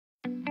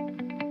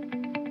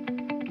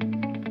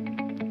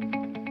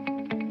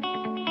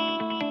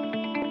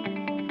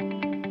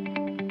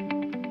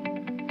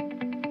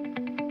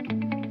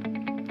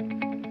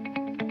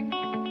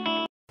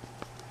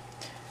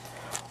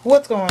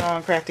What's going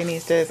on,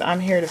 Craftinistas? I'm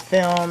here to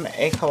film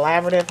a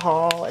collaborative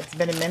haul. It's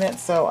been a minute,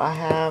 so I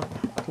have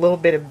a little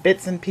bit of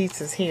bits and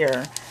pieces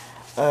here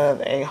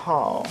of a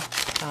haul.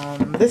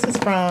 This is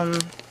from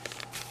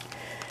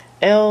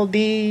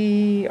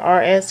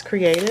LDRS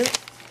Creative.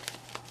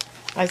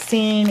 I've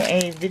seen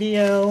a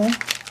video,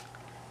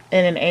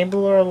 an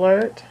enabler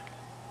alert,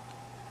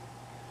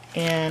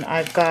 and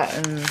I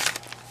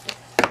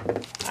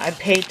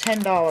paid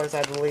 $10,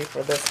 I believe,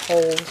 for this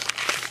whole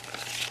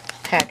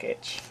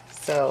package.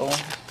 So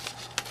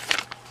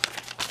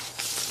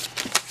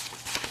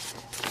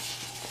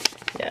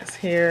yes,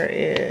 here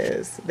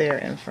is their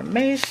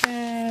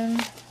information,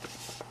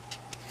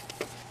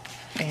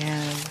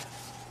 and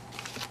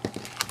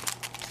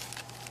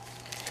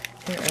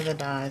here are the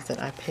dies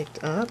that I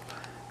picked up.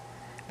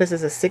 This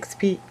is a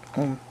 6-piece,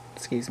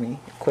 excuse me,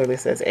 it clearly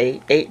says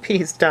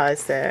 8-piece die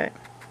set.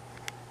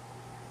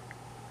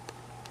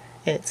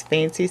 It's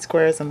fancy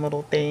squares and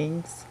little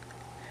things.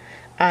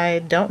 I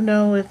don't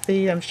know if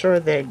I'm sure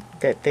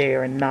that they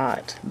are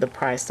not the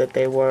price that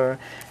they were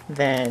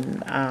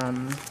then,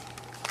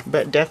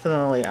 but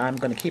definitely I'm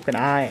going to keep an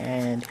eye,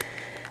 and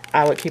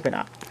I'm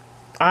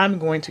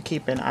going to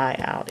keep an eye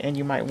out, and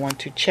you might want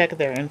to check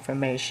their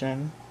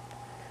information.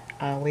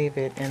 I'll leave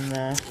it in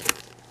the,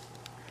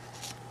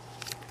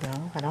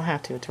 no, I don't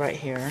have to, it's right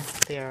here,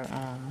 their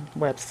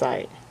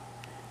website,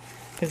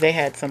 because they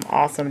had some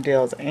awesome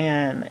deals.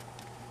 And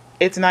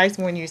it's nice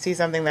when you see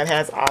something that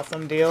has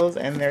awesome deals,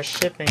 and their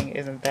shipping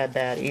isn't that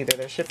bad either.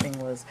 Their shipping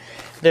was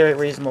very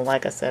reasonable.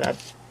 Like I said,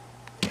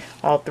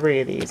 all three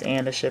of these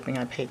and the shipping,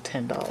 I paid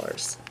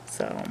 $10.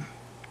 So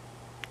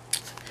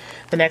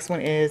the next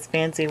one is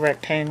Fancy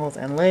Rectangles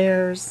and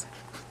Layers.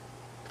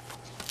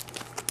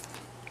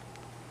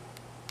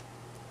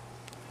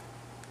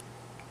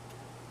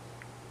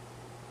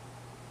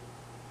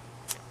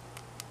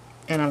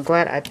 And I'm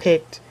glad I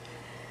picked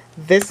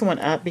this one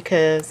up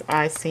because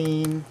I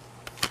seen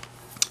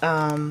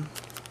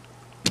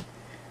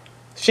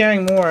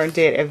Sharing Moore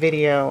did a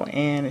video,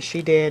 and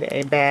she did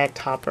a bag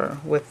topper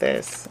with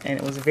this, and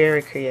it was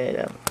very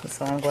creative.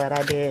 So I'm glad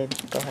I did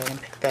go ahead and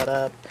pick that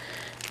up,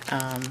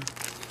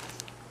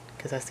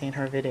 because I seen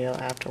her video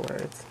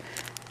afterwards.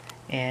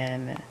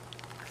 And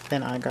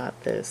then I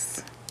got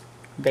this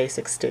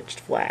basic stitched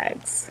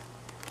flags,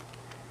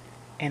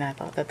 and I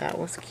thought that that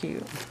was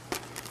cute.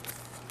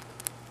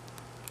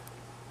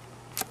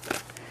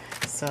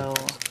 So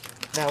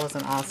that was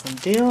an awesome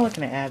deal. I'm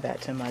going to add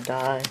that to my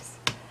dies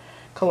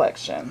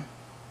collection.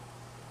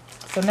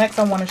 So next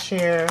I want to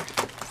share,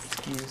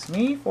 excuse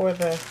me for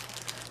the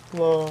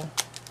little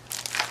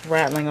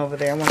rattling over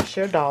there, I want to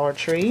share Dollar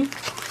Tree.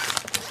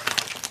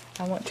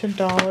 I went to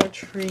Dollar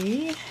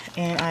Tree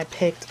and I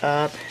picked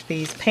up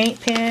these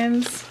paint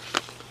pens.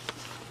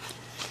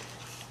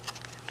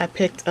 I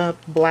picked up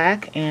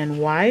black and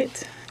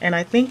white, and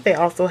I think they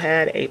also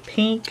had a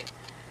pink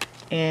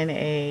and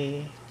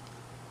a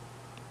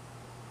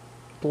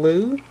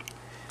blue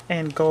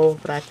and gold,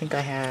 but I think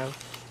I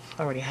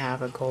already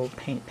have a gold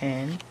paint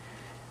pen.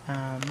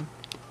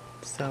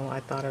 So I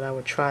thought that I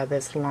would try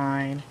this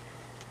line,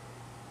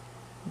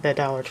 the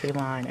Dollar Tree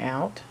line,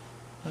 out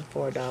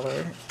for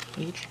 $1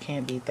 each.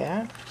 Can't beat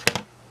that.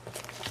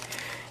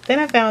 Then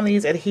I found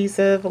these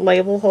adhesive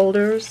label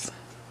holders.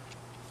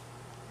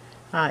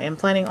 I am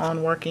planning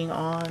on working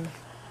on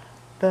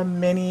the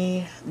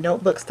mini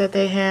notebooks that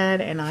they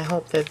had, and I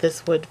hope that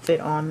this would fit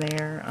on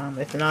there.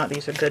 If not,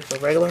 these are good for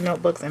regular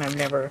notebooks, and I've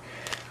never,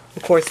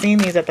 of course, seen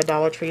these at the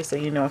Dollar Tree, so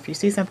you know if you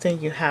see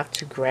something you have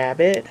to grab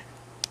it.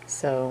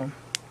 So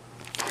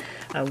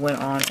I went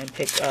on and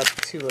picked up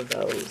 2 of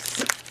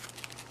those.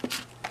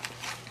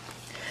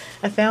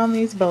 I found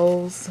these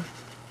bowls.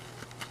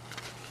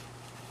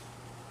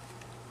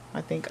 I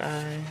think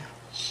I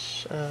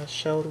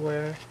showed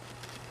where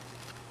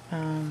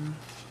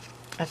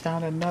I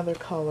found another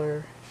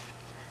color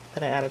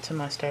that I added to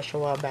my stash a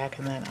while back,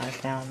 and then I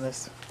found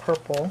this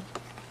purple.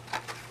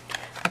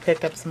 I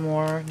picked up some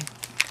more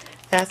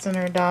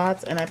fastener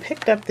dots, and I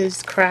picked up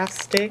these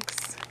craft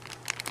sticks.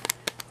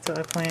 So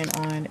I plan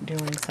on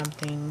doing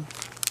something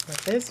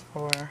with this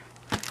for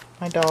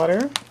my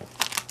daughter.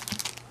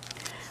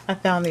 I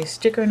found these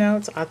sticker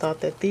notes. I thought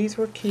that these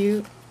were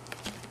cute.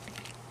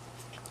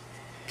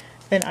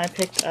 Then I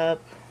picked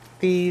up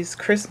these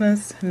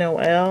Christmas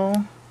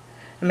Noel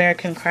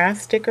American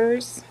Craft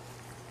stickers.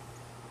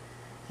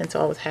 And so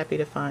I was happy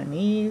to find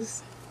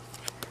these.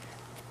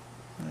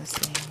 Let's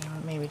see,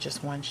 maybe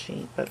just one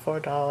sheet, but for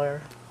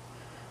 $1,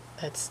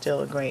 that's still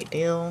a great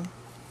deal.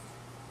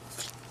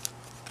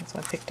 So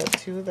I picked up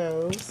 2 of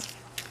those.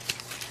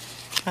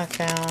 I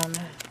found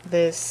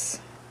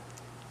this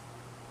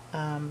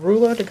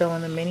ruler to go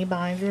in the mini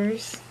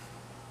binders.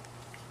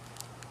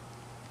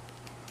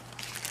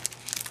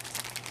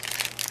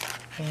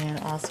 And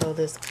also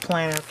this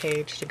planner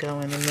page to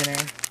go in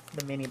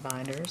the mini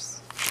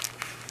binders.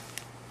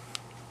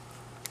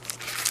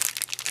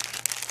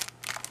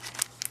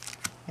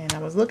 And I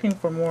was looking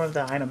for more of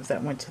the items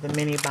that went to the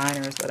mini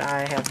binders, but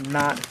I have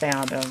not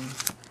found them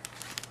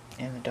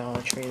in the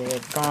Dollar Tree. They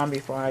had gone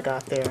before I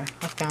got there.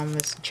 I found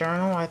this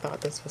journal. I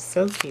thought this was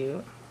so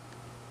cute.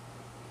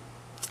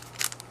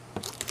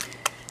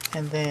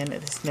 And then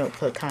this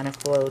notebook kind of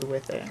flowed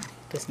with it.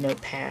 This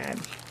notepad.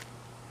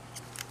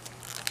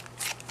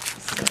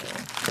 So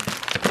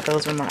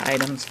those are my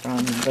items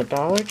from the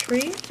Dollar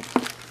Tree.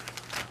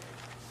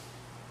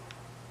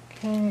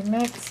 Okay,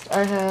 next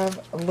I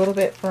have a little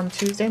bit from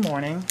Tuesday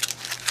Morning.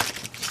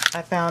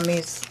 I found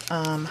these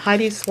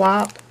Heidi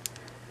Swapp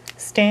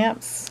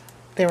stamps.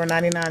 They were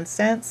 99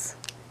 cents.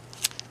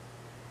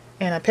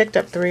 And I picked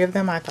up 3 of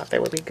them. I thought they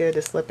would be good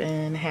to slip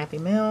in Happy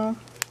Meal.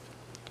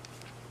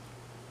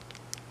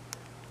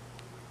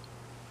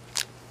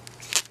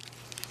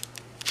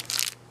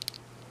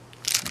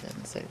 It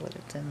doesn't say what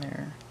it's in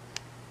there.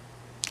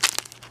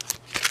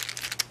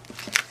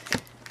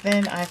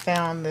 Then I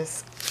found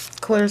this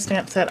clear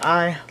stamp set.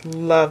 I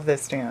love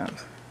this stamp.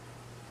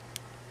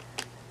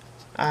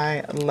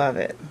 I love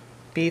it.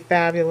 Be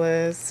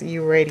fabulous.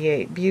 You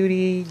radiate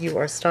beauty. You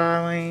are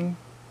styling.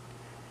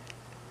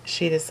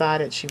 She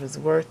decided she was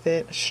worth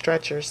it.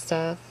 Stretch her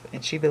stuff.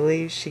 And she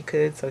believed she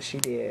could, so she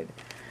did.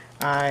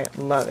 I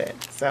love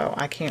it. So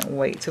I can't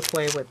wait to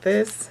play with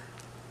this.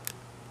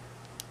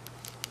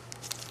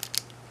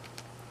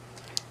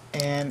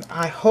 And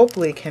I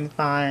hopefully can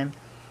find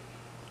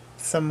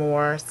some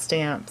more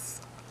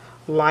stamps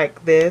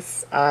like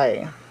this.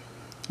 I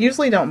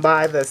usually don't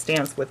buy the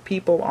stamps with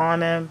people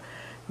on them.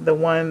 The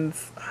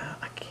ones,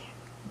 I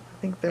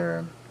think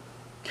they're,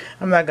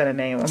 I'm not going to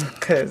name them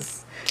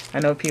because I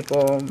know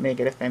people may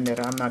get offended.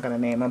 I'm not going to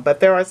name them. But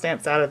there are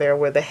stamps out of there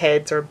where the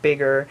heads are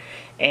bigger,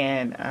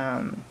 and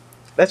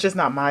that's just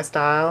not my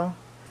style.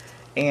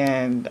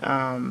 And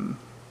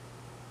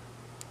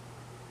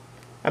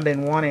I've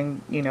been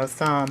wanting, you know,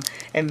 some,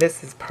 and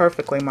this is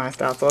perfectly my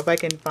style. So if I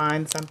can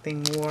find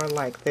something more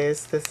like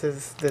this, this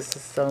is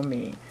so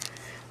me.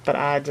 But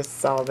I just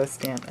saw this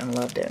stamp and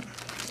loved it.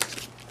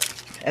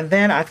 And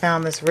then I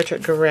found this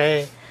Richard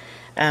Garay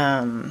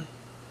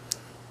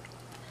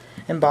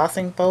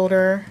embossing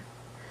folder.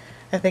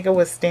 I think it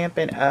was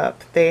Stampin'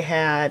 Up. They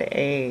had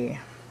a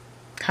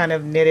kind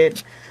of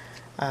knitted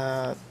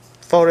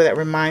folder that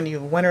reminded you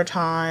of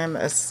wintertime.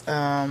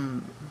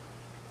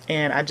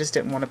 And I just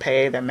didn't want to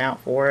pay the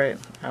amount for it.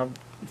 A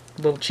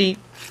little cheap.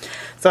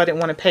 So I didn't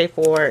want to pay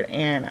for it.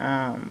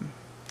 And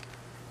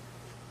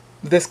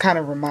this kind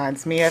of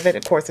reminds me of it.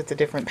 Of course, it's a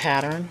different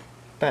pattern.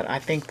 But I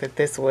think that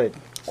this would,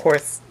 of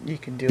course, you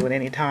can do it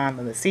any time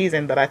of the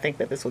season. But I think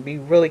that this would be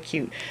really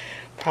cute.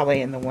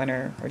 Probably in the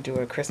winter, or do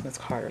a Christmas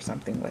card or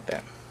something with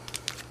it.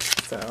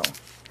 So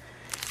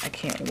I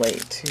can't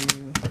wait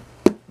to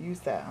use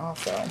that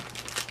also.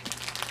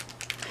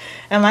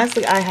 And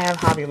lastly, I have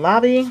Hobby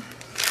Lobby.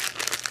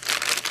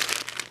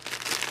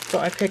 So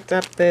I picked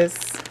up this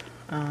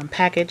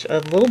package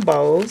of little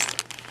bows.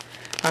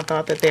 I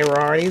thought that they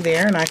were already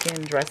there and I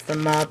can dress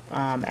them up,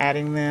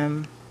 adding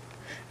them.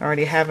 I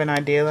already have an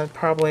idea. I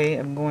probably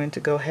am going to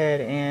go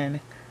ahead and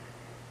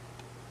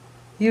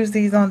use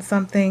these on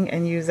something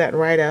and use that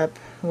right up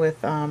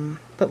with,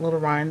 put little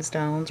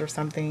rhinestones or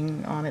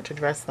something on it to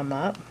dress them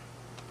up.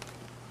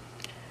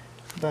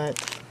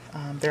 But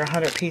there are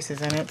 100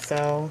 pieces in it,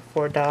 so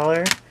for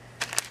 $1,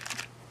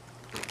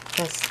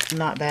 that's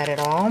not bad at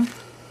all.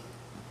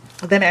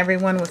 Then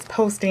everyone was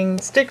posting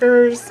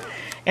stickers,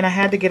 and I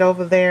had to get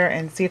over there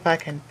and see if I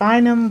can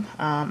find them.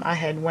 I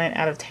had went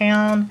out of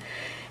town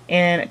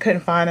and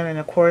couldn't find them, and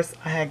of course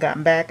I had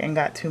gotten back and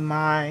got to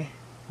my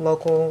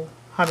local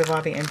Hobby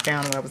Lobby and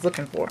found what I was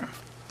looking for.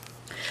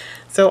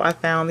 So I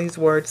found these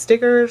word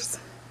stickers,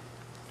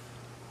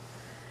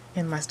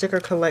 and my sticker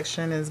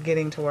collection is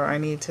getting to where I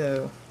need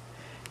to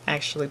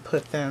actually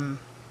put them.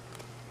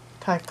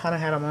 I kind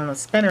of had them on a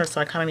spinner, so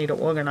I kind of need to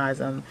organize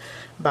them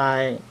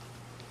by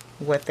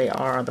what they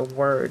are, the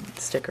word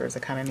stickers. I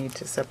kind of need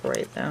to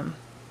separate them.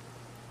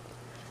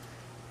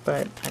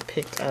 But I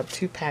picked up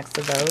 2 packs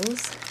of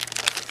those.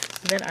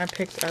 Then I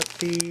picked up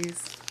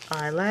these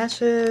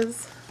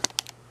eyelashes.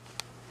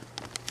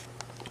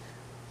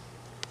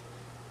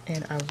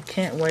 And I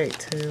can't wait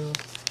to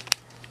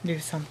do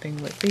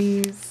something with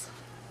these.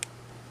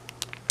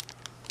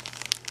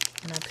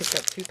 And I picked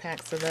up 2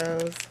 packs of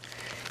those.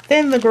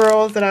 Then the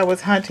girls that I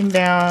was hunting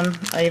down,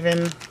 I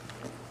even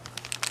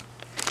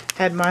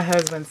had my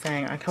husband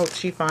saying, I hope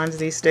she finds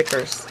these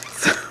stickers.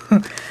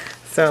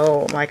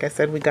 So, like I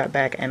said, we got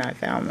back and I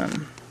found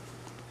them.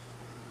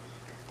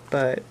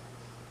 But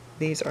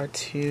these are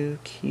too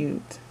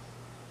cute.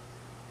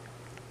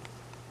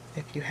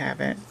 If you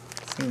haven't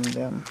seen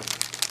them.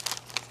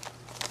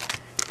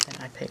 And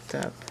I picked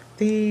up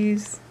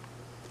these.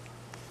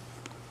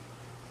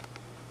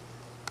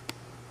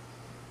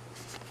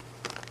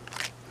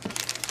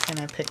 And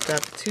I picked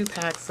up 2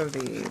 packs of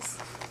these.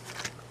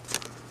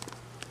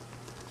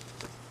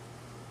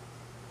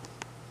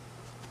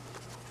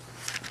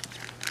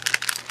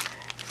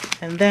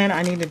 And then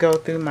I need to go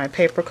through my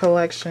paper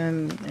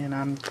collection, and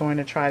I'm going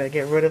to try to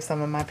get rid of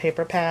some of my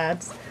paper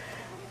pads.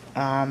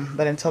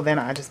 But until then,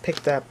 I just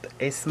picked up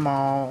a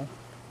small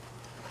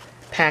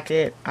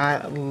packet.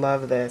 I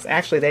love this.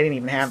 Actually, they didn't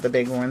even have the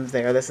big ones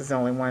there. This is the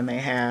only one they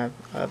have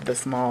of the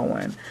small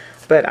one.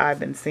 But I've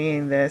been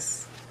seeing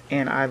this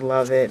and I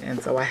love it,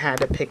 and so I had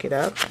to pick it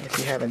up. If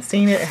you haven't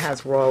seen it, it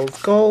has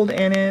rose gold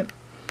in it,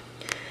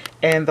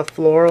 and the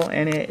floral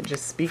in it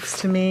just speaks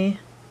to me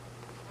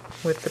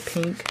with the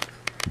pink.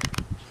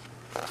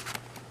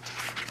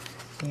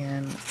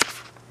 And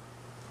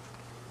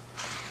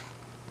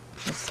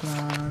the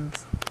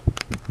swans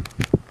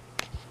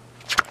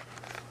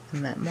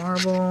and that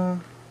marble.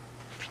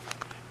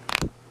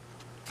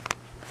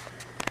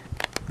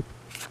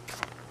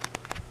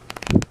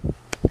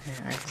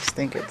 And I just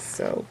think it's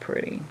so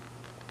pretty.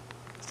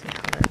 See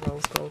how that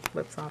rose gold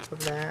flips off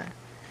of that.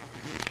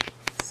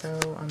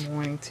 So I'm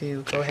going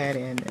to go ahead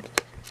and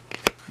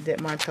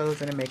dip my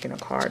toes into making a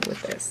card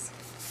with this.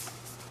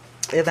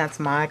 And that's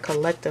my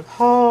collective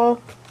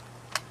haul.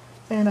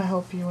 And I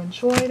hope you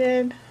enjoyed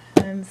it.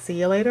 And see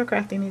you later,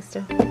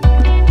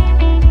 Craftinista.